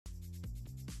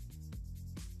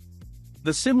The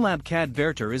SimLab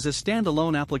CADVRter is a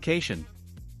standalone application.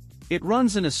 It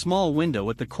runs in a small window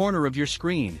at the corner of your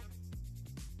screen.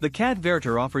 The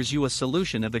CADVRter offers you a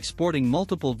solution of exporting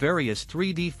multiple various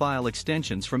 3D file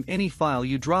extensions from any file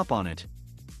you drop on it.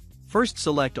 First,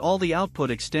 select all the output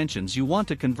extensions you want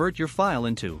to convert your file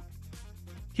into.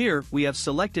 Here, we have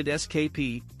selected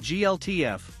SKP,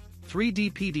 GLTF,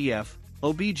 3D PDF,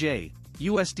 OBJ,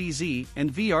 USDZ,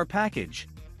 and VR package.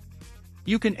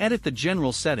 You can edit the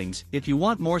general settings if you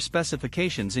want more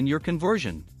specifications in your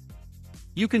conversion.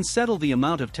 You can settle the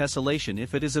amount of tessellation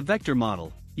if it is a vector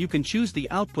model. You can choose the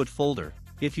output folder.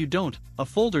 If you don't, a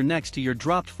folder next to your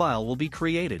dropped file will be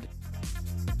created.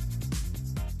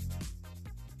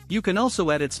 You can also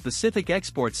edit specific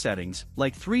export settings,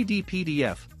 like 3D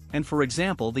PDF, and for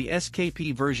example the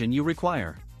SKP version you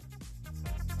require.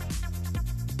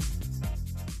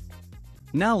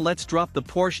 Now let's drop the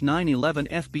Porsche 911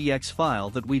 FBX file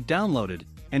that we've downloaded,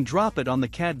 and drop it on the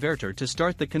CADVRter to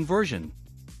start the conversion.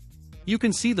 You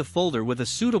can see the folder with a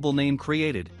suitable name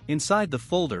created. Inside the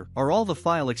folder are all the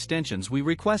file extensions we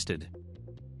requested.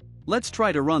 Let's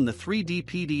try to run the 3D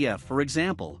PDF for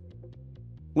example.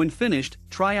 When finished,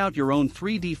 try out your own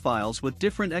 3D files with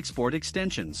different export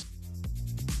extensions.